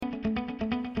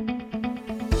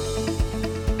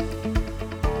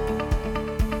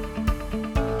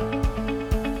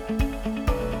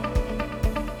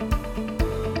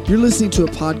You're listening to a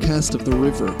podcast of The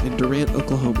River in Durant,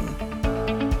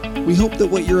 Oklahoma. We hope that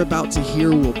what you're about to hear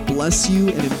will bless you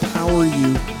and empower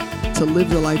you to live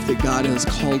the life that God has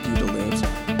called you to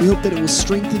live. We hope that it will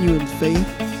strengthen you in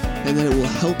faith and that it will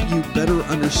help you better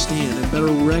understand and better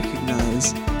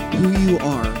recognize who you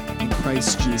are in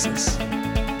Christ Jesus.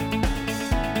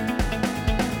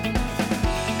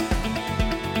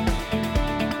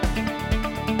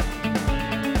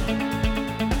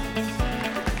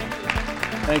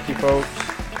 Thank you, folks.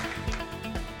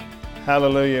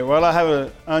 Hallelujah. Well, I have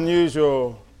an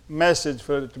unusual message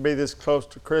for it to be this close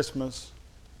to Christmas.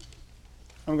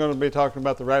 I'm going to be talking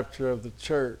about the rapture of the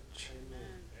church. Amen.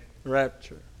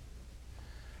 Rapture.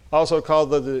 Also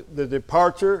called the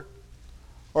departure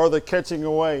or the catching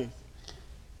away.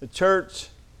 The church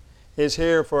is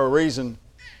here for a reason.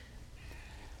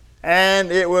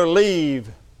 And it will leave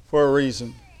for a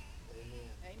reason.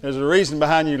 Amen. There's a reason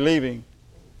behind you leaving.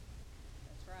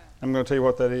 I'm going to tell you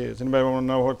what that is. Anybody want to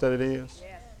know what that is?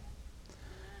 Yes.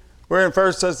 We're in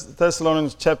 1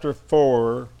 Thessalonians chapter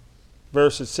 4,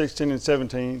 verses 16 and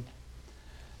 17.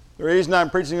 The reason I'm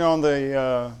preaching on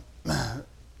the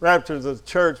rapture of the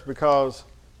church because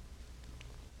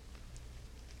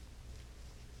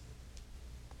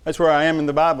that's where I am in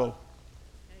the Bible.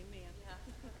 Amen.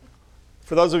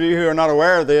 For those of you who are not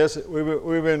aware of this,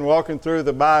 we've been walking through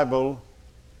the Bible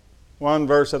one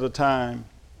verse at a time.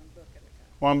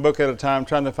 One book at a time,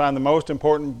 trying to find the most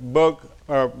important book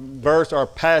or verse or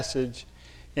passage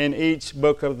in each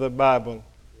book of the Bible.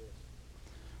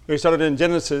 We started in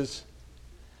Genesis,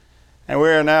 and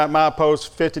we're now at milepost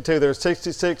 52. There are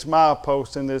 66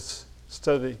 mileposts in this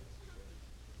study.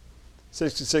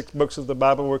 66 books of the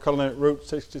Bible. We're calling it Route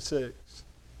 66.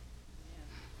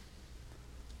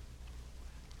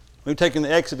 We've taken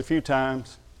the exit a few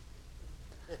times.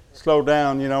 Slowed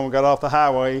down, we got off the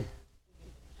highway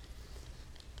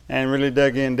and really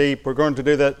dug in deep. We're going to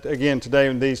do that again today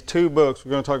in these two books.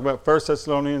 We're going to talk about 1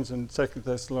 Thessalonians and 2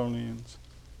 Thessalonians.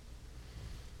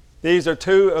 These are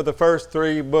two of the first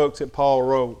three books that Paul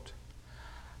wrote.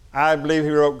 I believe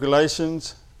he wrote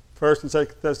Galatians, 1 and 2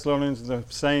 Thessalonians in the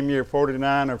same year,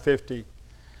 49 or 50.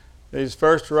 These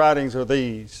first writings are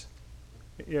these.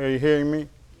 Are you hearing me?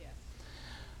 Yes.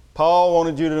 Paul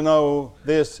wanted you to know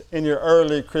this in your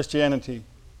early Christianity.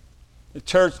 The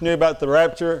church knew about the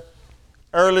rapture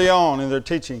early on in their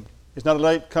teaching. It's not a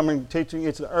late coming teaching,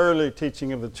 it's an early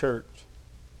teaching of the church.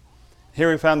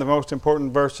 Here we found the most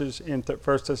important verses in 1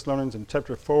 Thessalonians in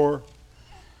chapter 4,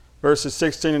 verses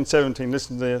 16 and 17.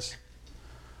 Listen to this.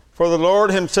 For the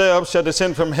Lord himself shall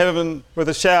descend from heaven with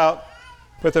a shout,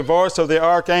 with the voice of the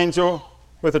archangel,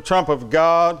 with the trump of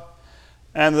God,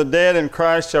 and the dead in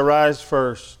Christ shall rise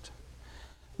first.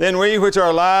 Then we which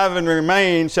are alive and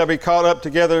remain shall be caught up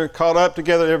together,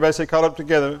 everybody say caught up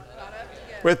together,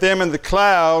 with them in the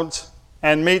clouds,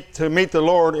 and meet the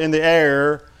Lord in the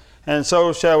air, and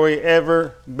so shall we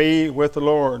ever be with the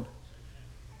Lord.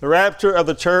 The rapture of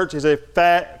the church is a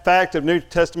fact of New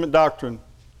Testament doctrine,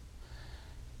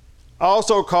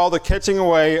 also called the catching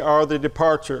away or the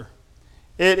departure.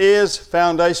 It is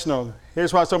foundational.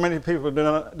 Here's why so many people do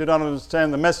not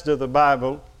understand the message of the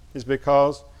Bible, is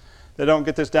because they don't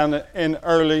get this down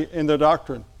early in their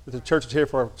doctrine. The church is here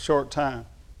for a short time.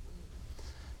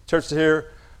 Church is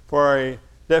here for a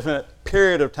definite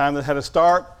period of time that had a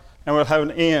start and will have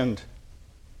an end.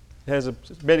 It has a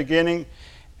beginning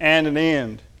and an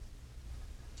end.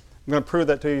 I'm going to prove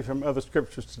that to you from other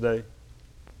scriptures today. If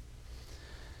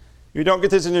you don't get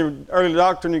this in your early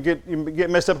doctrine, you get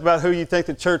messed up about who you think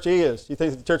the church is. You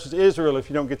think the church is Israel if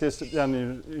you don't get this down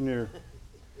in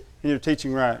your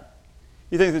teaching right.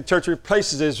 You think the church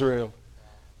replaces Israel.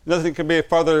 Nothing can be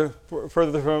further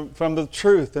from the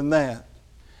truth than that.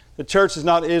 The church is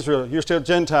not Israel. You're still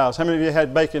Gentiles. How many of you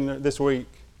had bacon this week?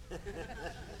 How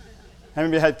many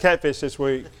of you had catfish this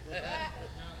week?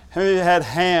 How many of you had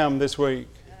ham this week?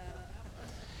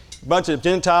 A bunch of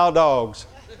Gentile dogs.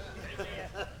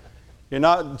 You're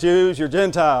not Jews, you're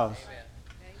Gentiles.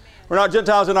 We're not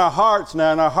Gentiles in our hearts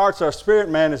now. In our hearts, our spirit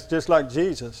man is just like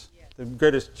Jesus, the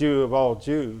greatest Jew of all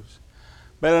Jews.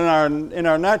 But in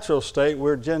our natural state,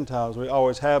 we're Gentiles. We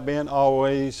always have been,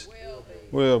 always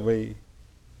will be.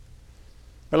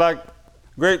 They're like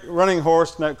a great running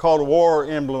horse called a war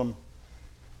emblem.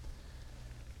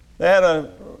 They had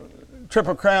a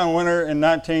Triple Crown winner in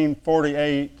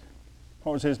 1948.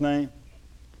 What was his name?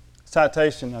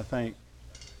 Citation, I think.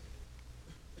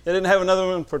 They didn't have another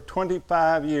one for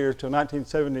 25 years till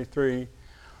 1973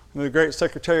 when the Great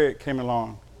Secretariat came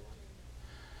along.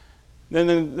 Then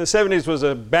in the 70s was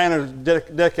a banner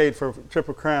decade for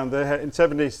Triple Crown. In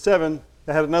 77,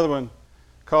 they had another one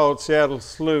called Seattle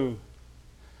Slew.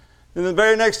 And the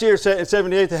very next year, in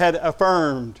 78, they had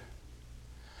affirmed.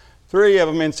 3 of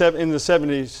them in the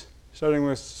 70s, starting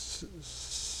with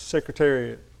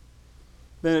Secretariat.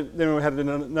 Then we had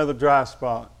another dry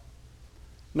spot.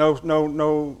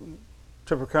 No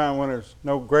Triple Crown winners.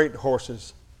 No great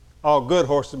horses. All good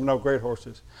horses, but no great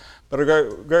horses. But a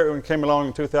great one came along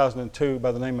in 2002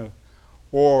 by the name of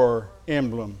War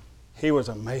Emblem. He was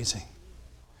amazing.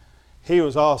 He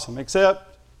was awesome, except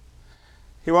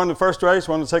he won the first race,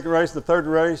 won the second race, the third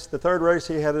race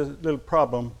he had a little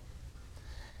problem.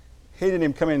 He didn't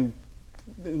even come in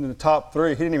the top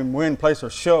 3. He didn't even win, place, or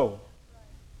show.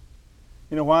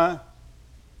 You know why?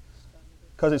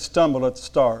 Because he stumbled at the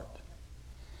start.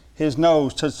 His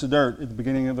nose touched the dirt at the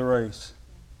beginning of the race.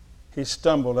 He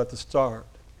stumbled at the start.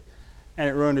 And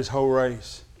it ruined his whole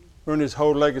race. Ruined his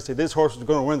whole legacy. This horse was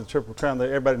going to win the Triple Crown.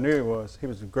 Everybody knew he was. He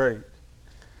was great.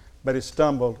 But he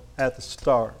stumbled at the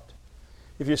start.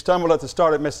 If you stumble at the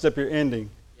start, it messes up your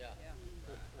ending.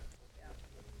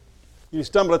 You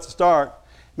stumble at the start,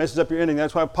 it messes up your ending.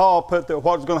 That's why Paul put what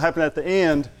was going to happen at the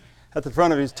end at the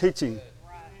front of his teaching.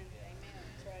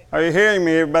 Are you hearing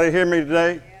me? Everybody hear me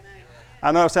today?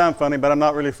 I know I sound funny, but I'm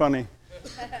not really funny.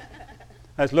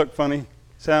 I just look funny,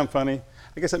 sound funny.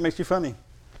 I guess that makes you funny.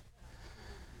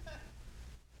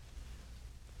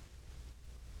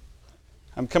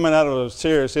 I'm coming out of a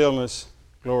serious illness,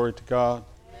 glory to God.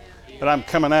 But I'm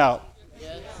coming out.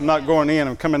 I'm not going in,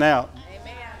 I'm coming out.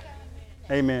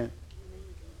 Amen.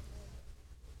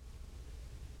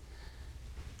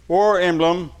 War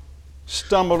Emblem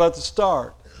stumbled at the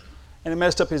start, and it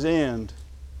messed up his end.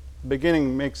 The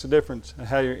beginning makes a difference in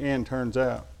how your end turns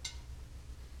out.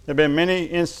 There have been many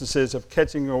instances of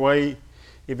catching away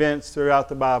events throughout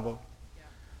the Bible.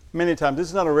 Many times. This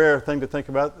is not a rare thing to think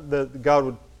about, that God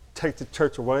would take the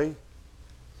church away.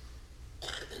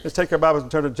 Let's take our Bibles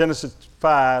and turn to Genesis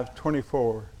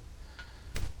 5:24.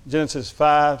 Genesis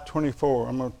 5:24.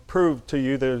 I'm going to prove to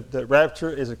you that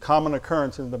rapture is a common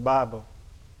occurrence in the Bible.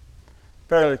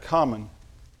 Fairly common.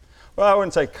 Well, I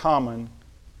wouldn't say common,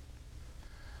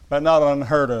 but not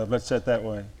unheard of. Let's say it that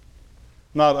way.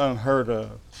 Not unheard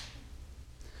of.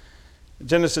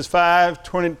 Genesis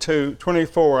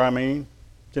 5:24.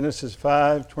 Genesis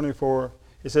 5:24.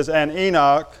 It says, and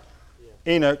Enoch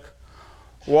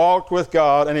walked with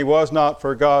God, and he was not,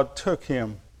 for God took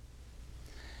him.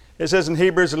 It says in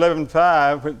Hebrews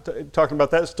 11:5, talking about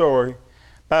that story,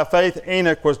 by faith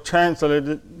Enoch was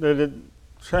translated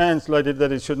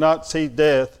that he should not see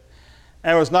death,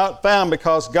 and was not found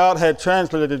because God had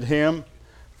translated him.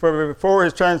 For before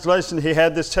his translation he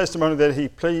had this testimony that he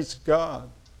pleased God.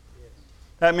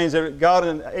 That means that God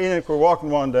and Enoch were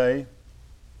walking one day.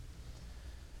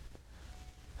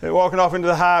 They were walking off into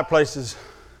the high places.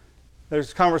 Their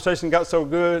conversation got so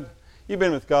good. You've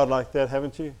been with God like that,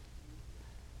 haven't you?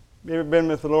 You ever been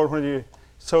with the Lord when you're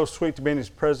so sweet to be in His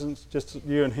presence, just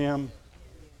you and Him?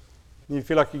 And you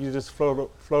feel like you can just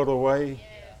float away?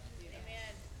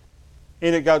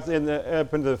 Enoch got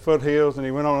up into the foothills, and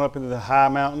he went on up into the high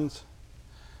mountains,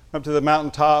 up to the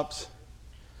mountaintops.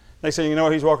 Next thing you know,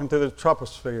 he's walking through the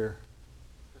troposphere,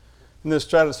 and the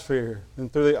stratosphere,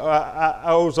 and through the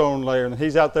ozone layer, and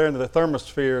he's out there into the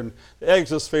thermosphere and the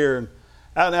exosphere, and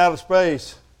out in outer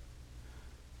space,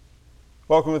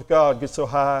 walking with God, gets so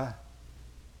high.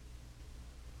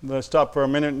 They stop for a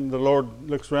minute, and the Lord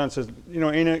looks around and says, you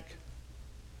know, Enoch,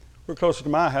 we're closer to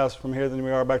my house from here than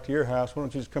we are back to your house. Why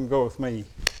don't you just come go with me?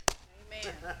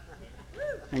 Amen.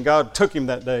 And God took him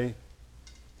that day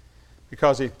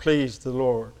because he pleased the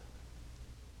Lord.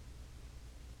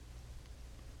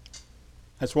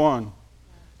 That's one.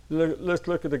 Let's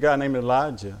look at a guy named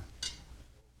Elijah.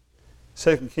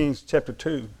 2 Kings chapter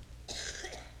 2.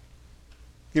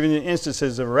 Giving you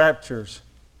instances of raptures,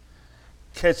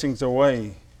 catchings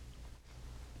away.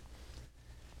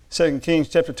 2 Kings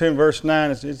chapter 2 and verse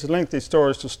 9. It's a lengthy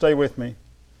story, so stay with me.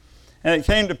 And it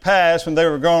came to pass when they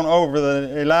were gone over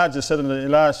that Elijah said unto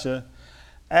Elisha,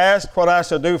 ask what I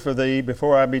shall do for thee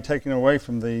before I be taken away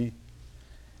from thee.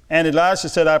 And Elisha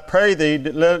said, I pray thee,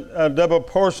 let a double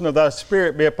portion of thy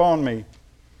spirit be upon me.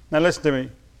 Now listen to me.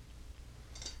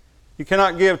 You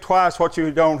cannot give twice what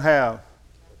you don't have.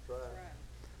 That's right.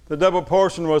 The double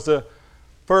portion was the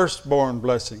firstborn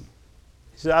blessing.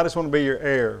 He said, I just want to be your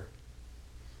heir.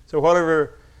 So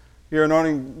whatever your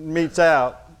anointing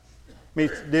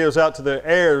deals out to the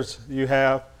heirs you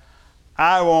have,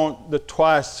 I want the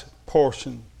twice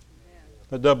portion,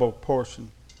 the double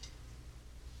portion.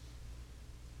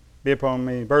 Be upon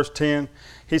me. Verse 10,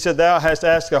 he said, thou hast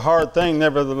asked a hard thing,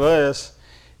 nevertheless.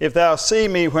 If thou see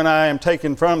me when I am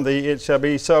taken from thee, it shall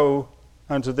be so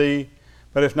unto thee.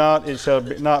 But if not, it shall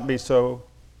not be so.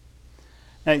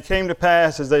 And it came to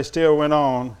pass, as they still went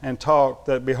on and talked,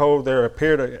 that behold, there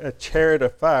appeared a chariot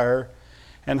of fire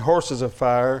and horses of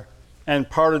fire, and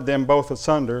parted them both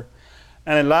asunder.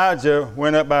 And Elijah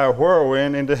went up by a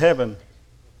whirlwind into heaven.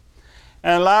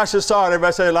 And Elisha saw it.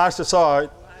 Everybody say, Elisha saw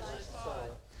it.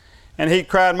 And he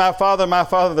cried, my father,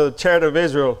 the chariot of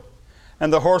Israel,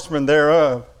 and the horsemen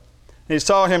thereof. And he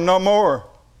saw him no more.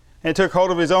 And he took hold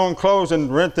of his own clothes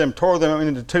and rent them, tore them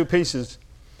into two pieces.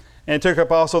 And he took up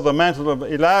also the mantle of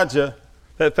Elijah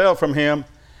that fell from him,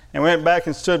 and went back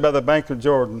and stood by the bank of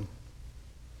Jordan.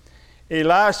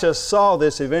 Elisha saw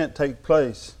this event take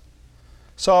place,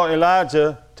 saw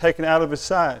Elijah taken out of his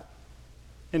sight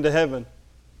into heaven.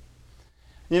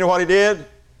 You know what he did?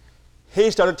 He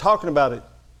started talking about it.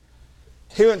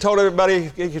 He went and told everybody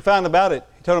he could find about it.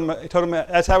 He told them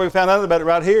that's how we found out about it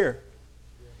right here.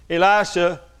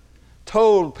 Elisha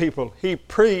told people. He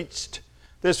preached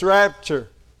this rapture.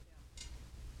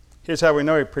 Here's how we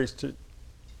know he preached it.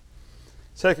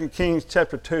 2 Kings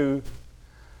chapter 2,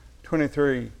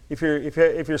 23. If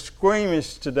you're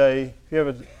squeamish today, if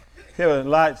you have a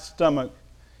light stomach,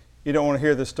 you don't want to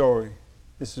hear this story.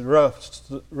 This is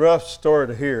a rough story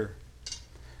to hear.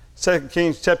 2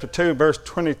 Kings chapter 2, verse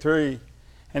 23.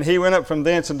 And he went up from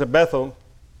thence into Bethel,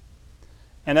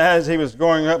 and as he was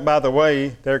going up by the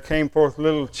way, there came forth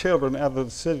little children out of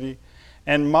the city,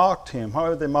 and mocked him.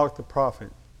 However they mocked the prophet.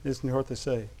 Listen to what they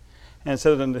say. And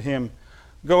said unto him,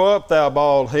 Go up, thou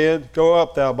bald head, go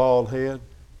up, thou bald head.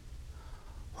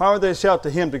 Why would they shout to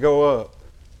him to go up?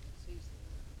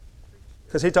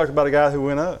 Because he talked about a guy who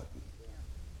went up.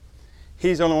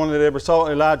 He's the only one that ever saw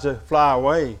Elijah fly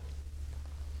away.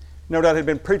 No doubt he'd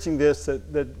been preaching this,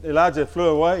 that Elijah flew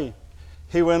away.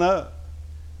 He went up.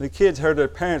 The kids heard their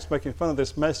parents making fun of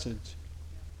this message.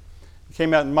 They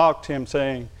came out and mocked him,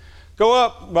 saying, Go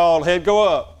up, bald head, go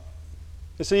up.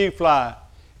 Let's see you fly.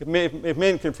 If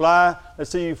men can fly, let's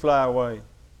see you fly away.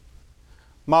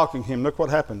 Mocking him. Look what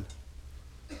happened.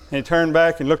 And he turned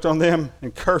back and looked on them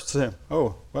and cursed them.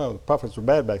 Oh, well, the prophets were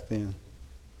bad back then.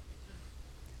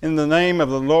 In the name of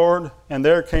the Lord, and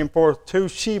there came forth 2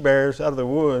 she-bears out of the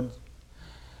woods,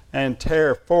 and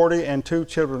tare 42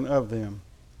 children of them.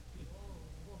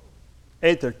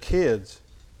 Ate their kids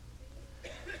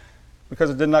because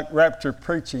it did not rapture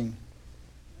preaching.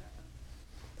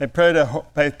 They paid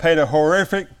a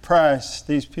horrific price,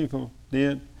 these people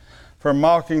did, for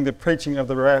mocking the preaching of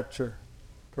the rapture,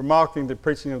 for mocking the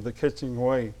preaching of the catching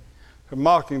away, for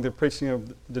mocking the preaching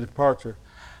of the departure.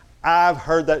 I've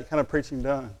heard that kind of preaching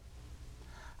done.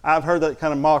 I've heard that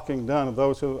kind of mocking done of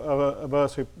those of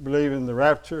us who believe in the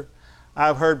rapture.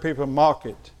 I've heard people mock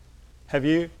it. Have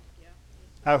you? Yeah.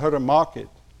 I've heard them mock it.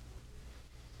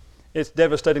 It's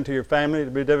devastating to your family.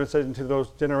 It'll be devastating to those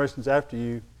generations after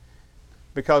you,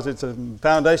 because it's a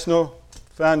foundational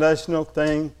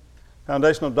thing,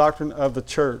 foundational doctrine of the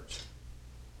church.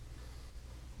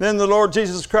 Then the Lord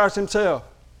Jesus Christ himself.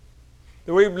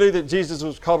 Do we believe that Jesus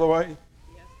was called away?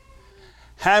 Yes.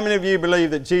 How many of you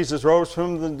believe that Jesus rose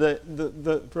from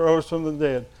the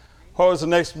dead? What was the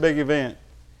next big event?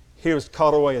 He was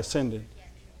caught away, ascended.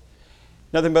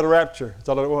 Nothing but a rapture. That's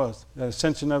all it was. The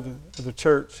ascension of the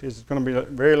church is going to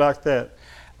be very like that.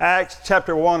 Acts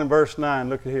chapter 1 and verse 9.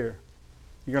 Look at here.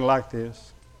 You're going to like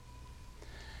this.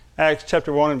 Acts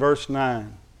chapter 1 and verse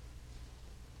 9.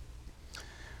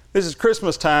 This is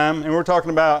Christmas time, and we're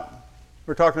talking about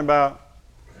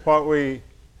what we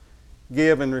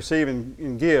give and receive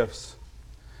in gifts.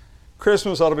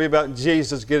 Christmas ought to be about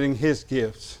Jesus getting his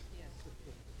gifts.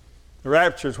 The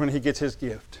rapture is when he gets his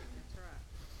gift.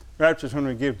 The rapture is when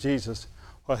we give Jesus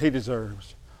what he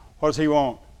deserves. What does he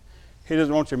want? He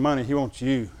doesn't want your money. He wants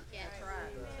you.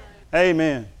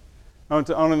 Amen.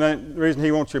 The only reason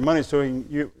he wants your money is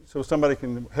so somebody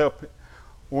can help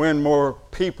win more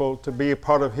people to be a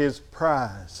part of his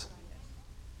prize.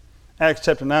 Acts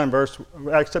chapter 1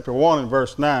 and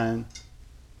verse 9.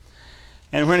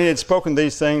 And when he had spoken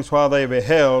these things while they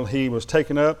beheld, he was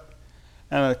taken up,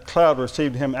 and a cloud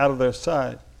received him out of their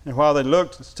sight. And while they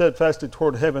looked steadfastly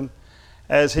toward heaven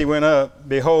as he went up,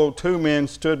 behold, 2 men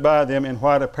stood by them in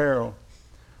white apparel,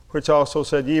 which also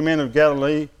said, Ye men of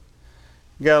Galilee,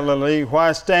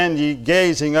 why stand ye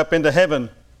gazing up into heaven?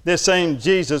 This same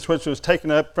Jesus which was taken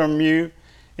up from you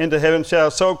into heaven shall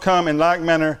so come in like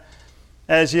manner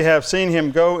as ye have seen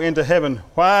him go into heaven.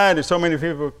 Why do so many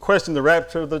people question the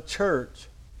rapture of the church?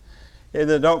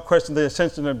 They don't question the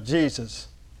ascension of Jesus.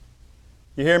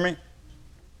 You hear me?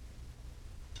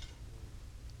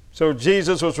 So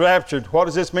Jesus was raptured. What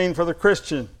does this mean for the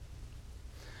Christian?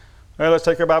 Well, let's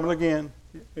take our Bible again.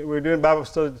 We're doing Bible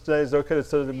study today. It's okay to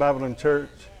study the Bible in church.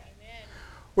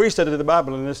 We study the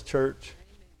Bible in this church.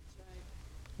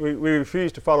 we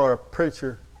refuse to follow our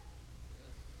preacher.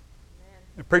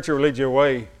 The preacher will lead you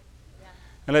away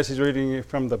unless he's reading you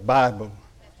from the Bible.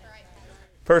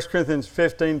 1 Corinthians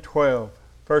 15:12.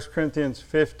 1 Corinthians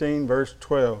 15, verse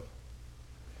 12.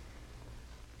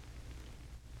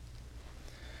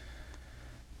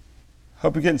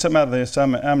 Hope you're getting something out of this.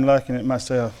 I'm liking it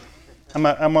myself.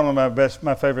 I'm one of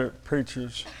my favorite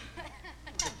preachers.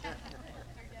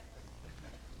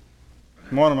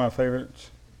 I'm one of my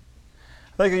favorites.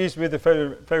 I think it used to be the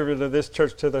favorite of this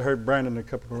church till they heard Brandon a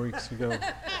couple of weeks ago.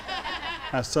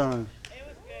 My son. It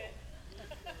was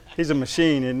good. He's a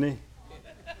machine, isn't he?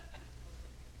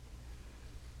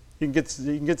 You can get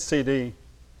the CD.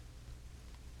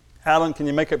 Alan, can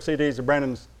you make up CDs of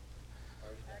Brandon's?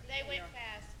 They went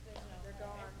fast. They're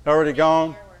gone. Already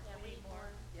gone?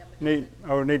 Need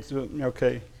more. Needs to,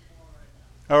 okay.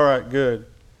 All right, good.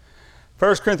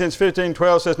 1 Corinthians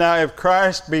 15:12 says, Now if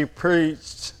Christ be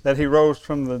preached that he rose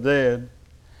from the dead,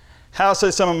 how say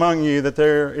some among you that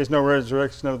there is no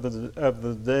resurrection of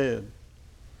the dead?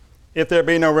 If there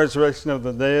be no resurrection of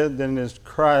the dead, then is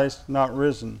Christ not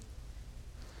risen?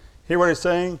 Hear what he's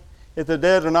saying? If the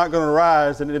dead are not going to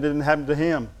rise, then it didn't happen to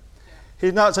him.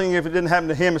 He's not saying if it didn't happen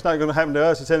to him, it's not going to happen to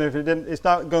us. He's saying if it's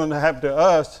not going to happen to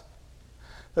us.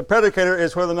 The predicator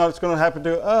is whether or not it's going to happen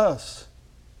to us.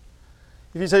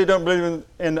 If you say you don't believe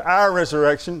in our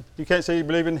resurrection, you can't say you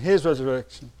believe in his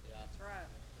resurrection. Yeah. That's right.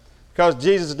 Because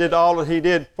Jesus did all that he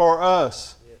did for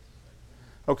us.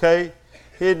 Okay?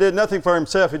 He did nothing for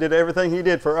himself. He did everything he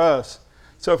did for us.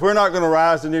 So if we're not going to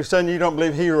rise, then you're saying you don't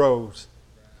believe he rose.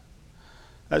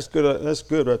 That's good. That's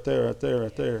good right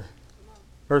there.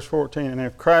 Verse 14, And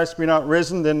if Christ be not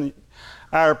risen, then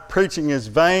our preaching is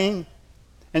vain,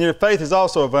 and your faith is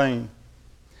also vain.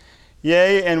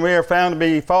 Yea, and we are found to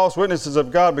be false witnesses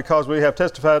of God, because we have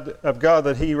testified of God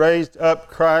that he raised up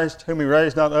Christ, whom he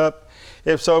raised not up,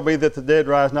 if so be that the dead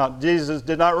rise not. Jesus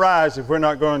did not rise if we're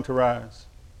not going to rise.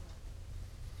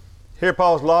 Hear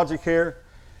Paul's logic here.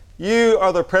 You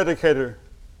are the predicator.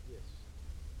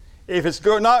 If it's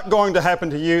not going to happen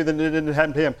to you, then it didn't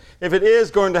happen to him. If it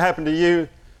is going to happen to you,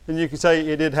 then you can say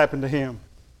it did happen to him.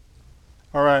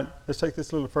 All right, let's take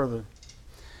this a little further.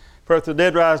 For if the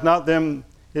dead rise not, then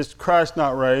is Christ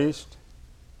not raised?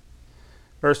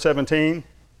 Verse 17.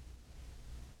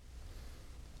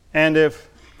 And if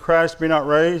Christ be not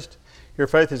raised, your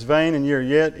faith is vain, and you're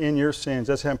yet in your sins.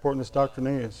 That's how important this doctrine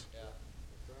is.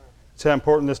 That's how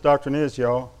important this doctrine is,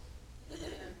 y'all.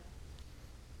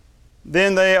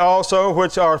 Then they also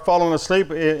which are fallen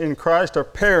asleep in Christ are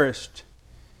perished.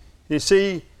 You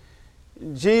see,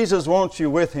 Jesus wants you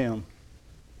with him.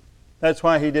 That's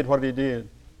why he did what he did.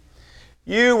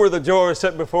 You were the joy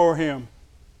set before him.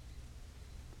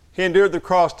 He endured the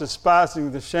cross,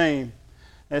 despising the shame,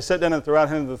 and sat down at the right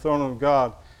hand of the throne of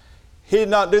God. He did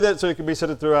not do that so he could be set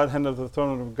at the right hand of the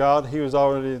throne of God. He was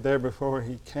already there before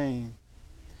he came.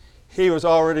 He was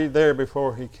already there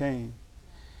before he came.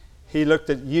 He looked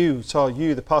at you, saw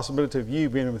you, the possibility of you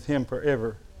being with him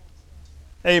forever.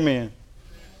 Amen.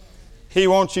 He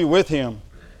wants you with him.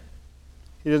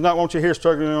 He does not want you here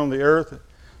struggling on the earth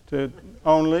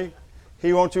only.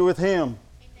 He wants you with him.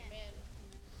 Amen.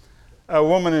 A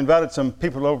woman invited some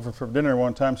people over for dinner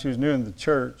one time. She was new in the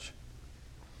church.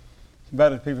 She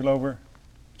invited people over,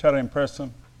 try to impress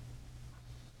them.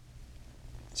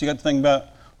 She got to think about,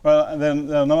 well,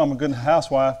 they'll know I'm a good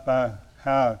housewife by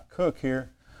how I cook here,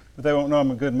 but they won't know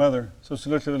I'm a good mother. So she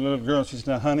looked at the little girl and she said,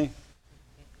 now, honey,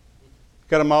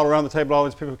 got them all around the table. All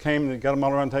these people came and they got them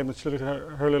all around the table. She looked at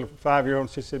her little 5-year-old and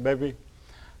she said, baby,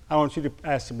 I want you to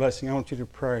ask the blessing. I want you to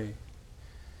pray.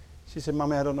 She said,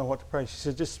 Mommy, I don't know what to pray. She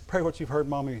said, just pray what you've heard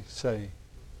Mommy say.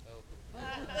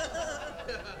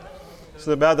 So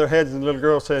they bowed their heads and the little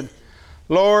girl said,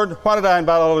 Lord, why did I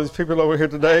invite all these people over here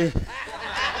today?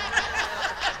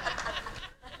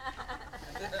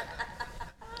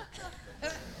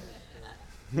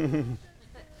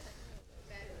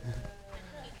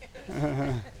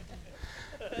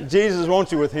 Jesus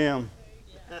wants you with him.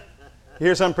 You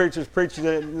hear some preachers preach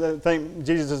that think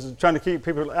Jesus is trying to keep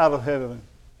people out of heaven.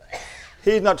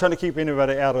 He's not trying to keep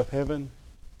anybody out of heaven.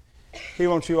 He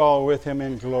wants you all with him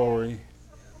in glory.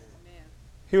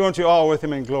 He wants you all with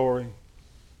him in glory.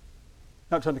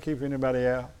 Not trying to keep anybody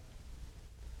out.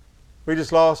 We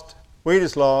just lost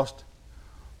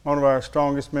one of our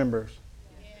strongest members.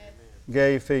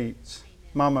 Gay Feets,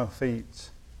 Mama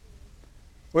Feets.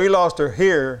 We lost her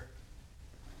here,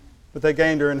 but they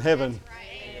gained her in heaven.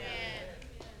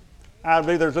 I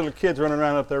believe there's little kids running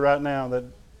around up there right now that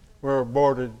were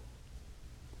aborted,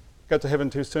 got to heaven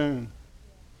too soon.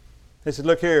 They said,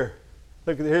 look here,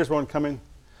 here's one coming.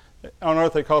 On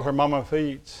earth they called her Mama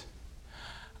Feets.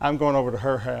 I'm going over to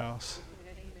her house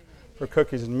for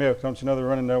cookies and milk. Don't you know they're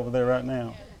running over there right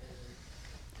now?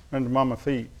 Running to Mama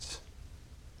Feet's.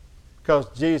 Because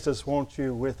Jesus wants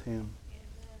you with him.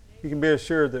 You can be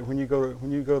assured that when you go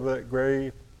to that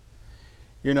grave,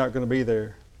 you're not going to be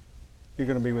there. You're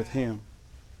going to be with him.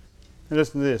 And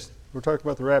listen to this. We're talking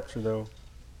about the rapture, though.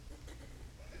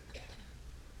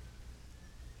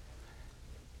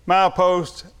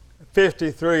 Milepost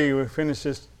 53, we finish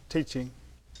this teaching.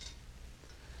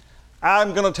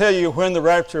 I'm going to tell you when the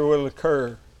rapture will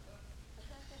occur.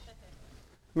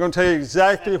 I'm going to tell you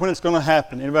exactly when it's going to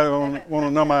happen. Anybody want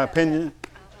to know my opinion?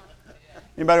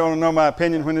 Anybody want to know my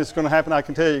opinion when it's going to happen? I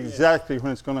can tell you exactly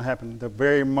when it's going to happen, the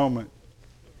very moment.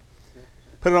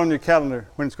 Put it on your calendar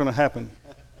when it's going to happen.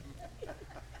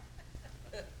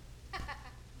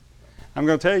 I'm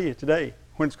going to tell you today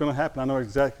when it's going to happen. I know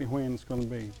exactly when it's going to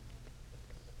be.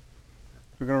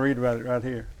 We're going to read about it right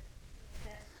here.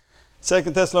 2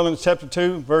 Thessalonians chapter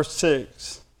 2, verse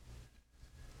 6.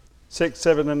 6,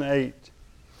 7, and 8.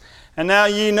 And now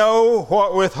ye know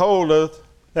what withholdeth,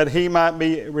 that he might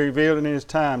be revealed in his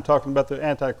time. Talking about the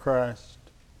Antichrist.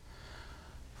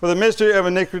 For the mystery of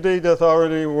iniquity doth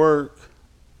already work.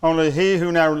 Only he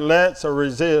who now lets or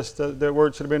resists, that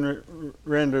word should have been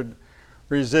rendered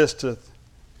resisteth,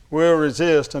 will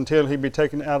resist until he be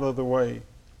taken out of the way.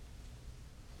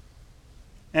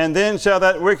 And then shall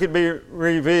that wicked be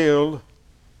revealed,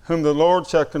 whom the Lord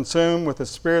shall consume with the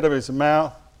spirit of his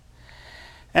mouth,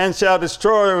 and shall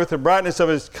destroy with the brightness of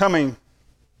his coming.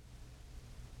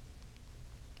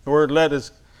 The word let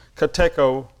is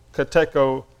kateko.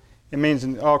 Kateko, it means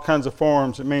in all kinds of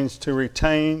forms. It means to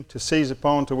retain, to seize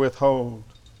upon, to withhold.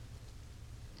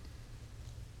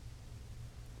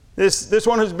 This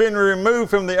one who's been removed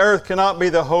from the earth cannot be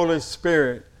the Holy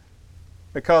Spirit,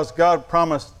 because God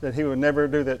promised that he would never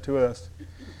do that to us.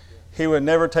 He would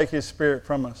never take his spirit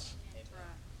from us.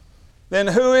 Then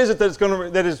who is it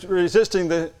that is resisting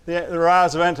the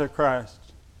rise of Antichrist?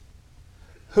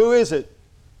 Who is it?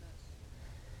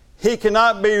 He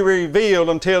cannot be revealed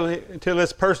until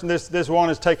this person, this one,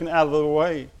 is taken out of the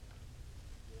way.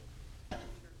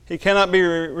 He cannot be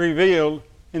revealed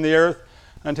in the earth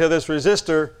until this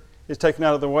resistor is taken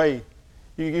out of the way.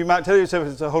 You might tell yourself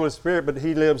it's the Holy Spirit, but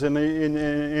he lives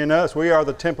in us. We are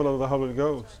the temple of the Holy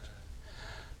Ghost.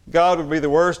 God would be the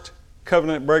worst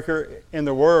covenant breaker in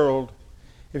the world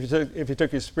if he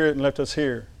took his spirit and left us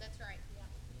here. That's right. Yeah.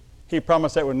 He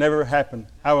promised that would never happen.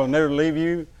 I will never leave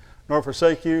you nor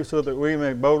forsake you, so that we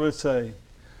may boldly say,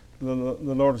 the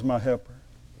Lord is my helper.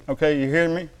 Okay, you hear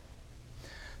me?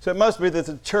 So it must be that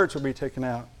the church will be taken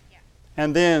out. Yeah.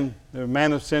 And then the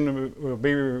man of sin will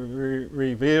be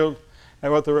revealed.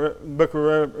 And what the book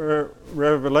of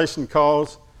Revelation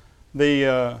calls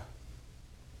the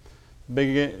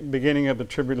beginning of the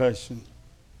tribulation.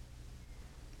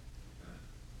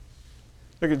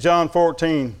 Look at John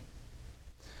 14.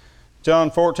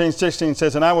 John 14:16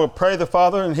 says, And I will pray the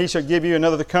Father, and he shall give you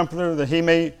another comforter, that he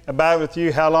may abide with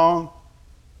you how long?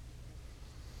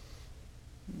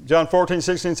 John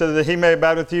 14:16 says that he may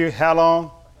abide with you how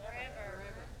long? Forever.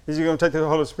 Is he going to take the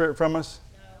Holy Spirit from us?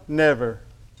 No. Never.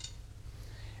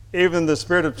 Even the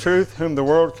Spirit of truth, whom the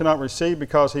world cannot receive,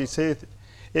 because it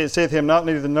seeth him not,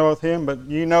 neither knoweth him, but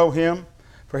you know him,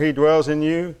 for he dwells in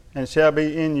you, and shall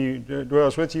be in you,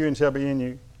 dwells with you, and shall be in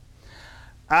you.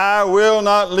 I will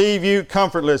not leave you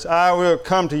comfortless. I will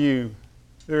come to you.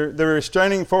 The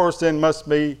restraining force then must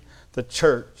be the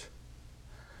church.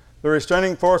 The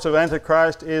restraining force of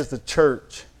Antichrist is the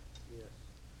church. Yes.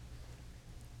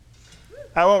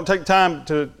 I won't take time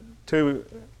to do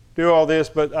all this,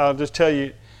 but I'll just tell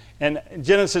you. In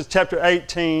Genesis chapter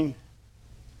 18,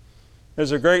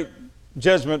 there's a great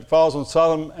judgment falls on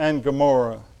Sodom and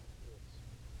Gomorrah.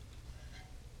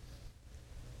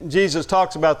 Jesus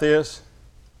talks about this.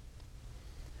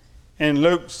 In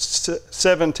Luke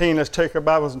 17, let's take our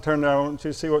Bibles and turn there. I want you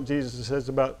to see what Jesus says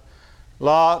about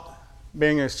Lot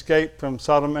being escaped from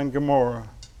Sodom and Gomorrah.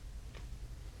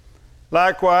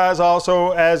 Likewise,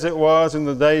 also as it was in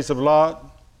the days of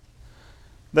Lot,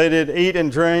 they did eat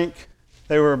and drink.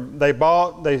 They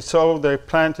bought, they sold, they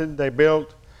planted, they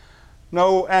built.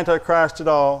 No Antichrist at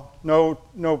all. No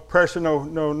pressure,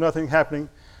 no nothing happening.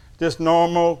 Just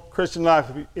normal Christian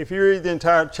life. If you read the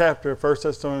entire chapter of 1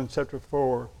 Thessalonians chapter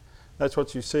 4, that's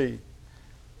what you see.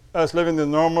 Us living the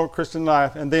normal Christian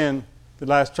life, and then the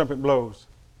last trumpet blows.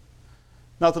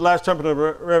 Not the last trumpet of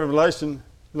Revelation,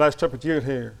 the last trumpet you'll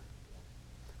hear,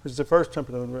 which is the first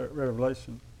trumpet of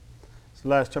Revelation. It's the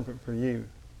last trumpet for you.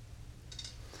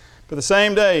 But the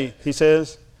same day, he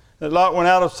says, that Lot went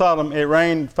out of Sodom, it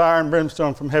rained fire and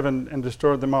brimstone from heaven and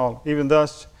destroyed them all. Even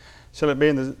thus shall it be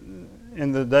in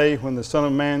in the day when the Son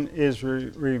of Man is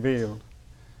revealed.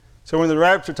 So when the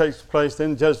rapture takes place,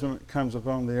 then judgment comes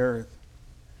upon the earth.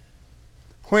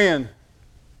 When?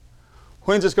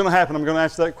 When's this going to happen? I'm going to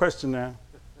answer that question now.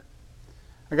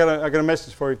 I got a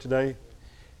message for you today.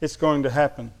 It's going to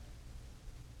happen.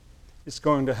 It's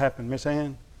going to happen. Miss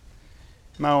Ann,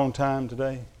 am I on time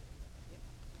today?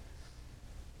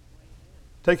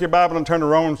 Take your Bible and turn to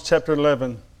Romans chapter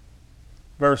 11,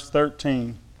 verse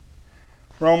 13.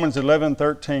 Romans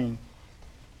 11:13.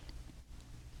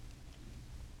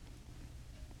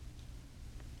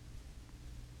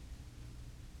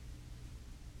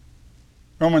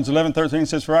 Romans 11:13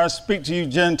 says, "For I speak to you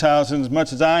Gentiles,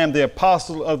 inasmuch as I am the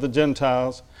apostle of the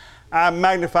Gentiles, I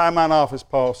magnify mine office,"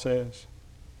 Paul says.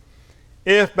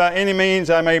 "If by any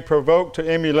means I may provoke to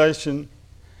emulation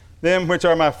them which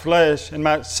are my flesh, and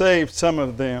might save some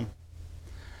of them.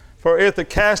 For if the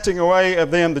casting away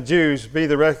of them, the Jews, be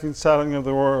the reconciling of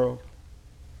the world,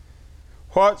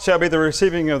 what shall be the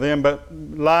receiving of them but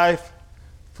life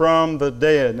from the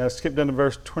dead?" Now skip down to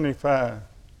verse 25.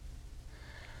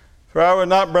 "For I would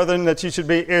not, brethren, that you should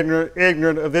be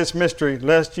ignorant of this mystery,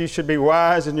 lest you should be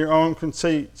wise in your own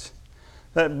conceits,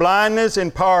 that blindness in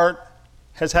part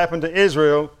has happened to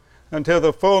Israel until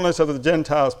the fullness of the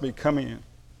Gentiles be come in."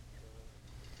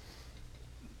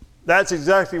 That's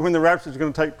exactly when the rapture is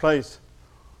going to take place.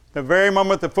 The very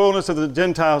moment the fullness of the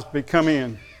Gentiles be come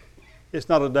in. It's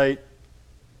not a date.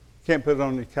 You can't put it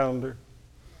on your calendar.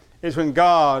 It's when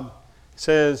God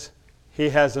says He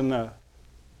has enough.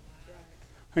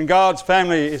 When God's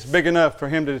family is big enough for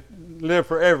Him to live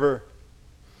forever,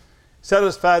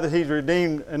 satisfied that He's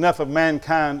redeemed enough of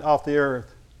mankind off the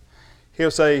earth,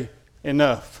 He'll say,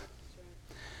 enough.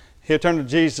 He'll turn to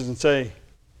Jesus and say,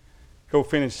 go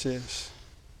finish this.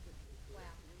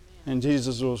 And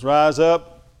Jesus will rise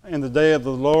up in the day of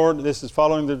the Lord. This is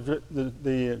following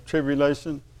the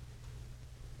tribulation.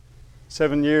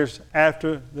 7 years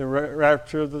after the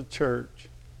rapture of the church.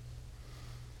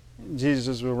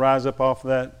 Jesus will rise up off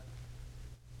that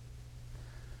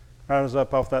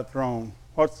throne.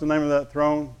 What's the name of that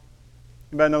throne?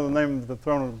 Anybody know the name of the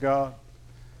throne of God?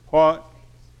 What?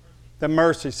 The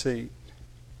mercy seat.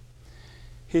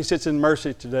 He sits in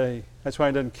mercy today. That's why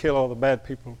He doesn't kill all the bad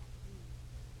people.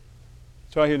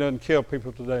 That's why He doesn't kill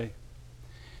people today.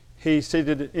 He's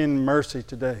seated in mercy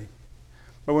today.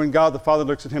 But when God the Father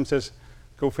looks at Him and says,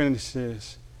 go finish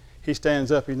this, He stands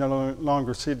up. He's no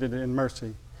longer seated in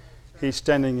mercy. He's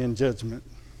standing in judgment.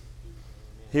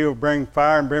 He will bring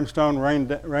fire and brimstone,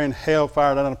 rain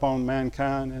hellfire down upon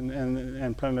mankind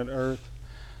and planet Earth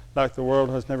like the world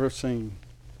has never seen.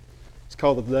 It's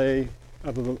called the day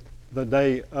of the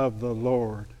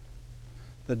Lord.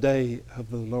 The day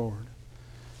of the Lord.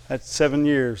 That's 7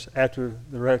 years after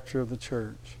the rapture of the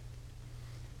church.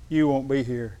 You won't be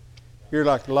here. You're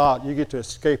like Lot. You get to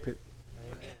escape it.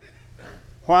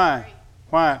 Why?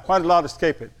 Why did Lot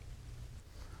escape it?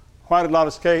 Why did Lot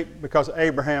escape? Because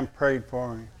Abraham prayed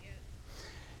for him.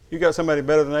 You got somebody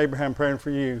better than Abraham praying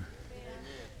for you.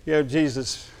 You have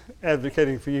Jesus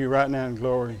advocating for you right now in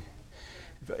glory.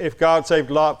 If God saved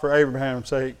Lot for Abraham's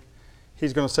sake,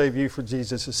 He's going to save you for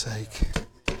Jesus' sake.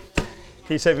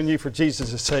 He's saving you for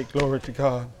Jesus' sake. Glory to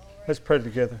God. Let's pray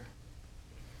together.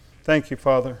 Thank you,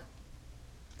 Father.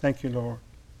 Thank you, Lord.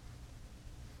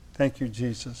 Thank you,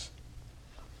 Jesus.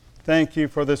 Thank you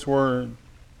for this word.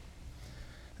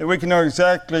 That we can know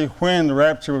exactly when the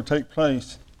rapture will take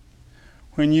place.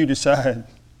 When you decide.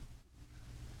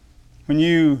 When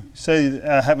you say,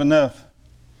 I have enough.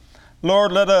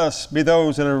 Lord, let us be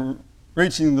those that are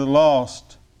reaching the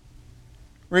lost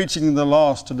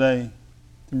today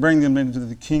to bring them into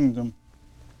the kingdom.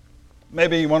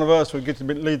 Maybe one of us will get to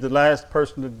lead the last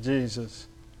person to Jesus.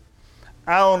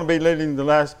 I want to be leading the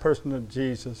last person to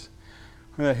Jesus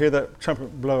when I hear that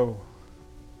trumpet blow.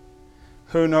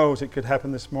 Who knows, it could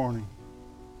happen this morning.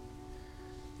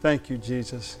 Thank you,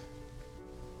 Jesus.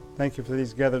 Thank you for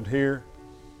these gathered here.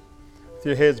 With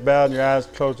your heads bowed and your eyes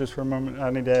closed just for a moment, I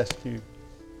need to ask you,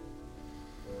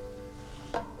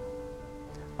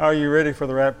 are you ready for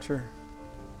the rapture?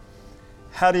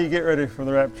 How do you get ready for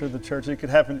the rapture of the church? It could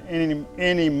happen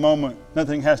any moment.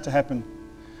 Nothing has to happen.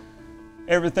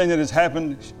 Everything that has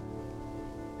happened,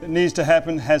 that needs to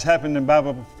happen, has happened in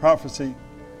Bible prophecy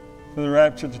for the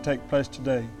rapture to take place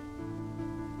today.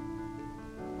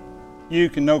 You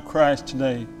can know Christ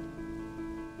today.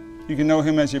 You can know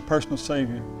Him as your personal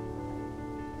Savior.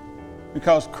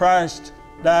 Because Christ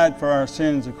died for our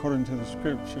sins according to the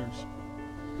Scriptures.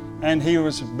 And He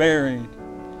was buried.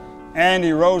 And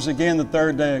He rose again the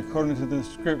third day according to the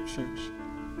Scriptures.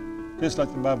 Just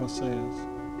like the Bible says.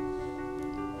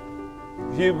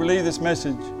 If you believe this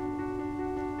message,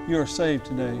 you are saved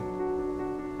today.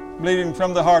 Believing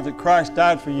from the heart that Christ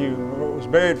died for you, or was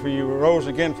buried for you, or rose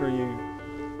again for you.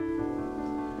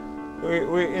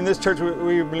 We in this church,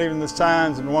 we believe in the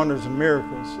signs and wonders and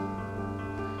miracles.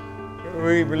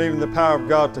 We believe in the power of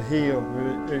God to heal.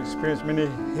 We experience many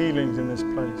healings in this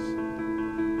place.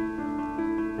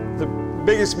 The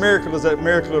biggest miracle is that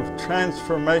miracle of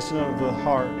transformation of the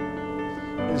heart.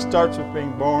 It starts with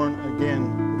being born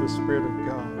again with the Spirit of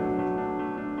God.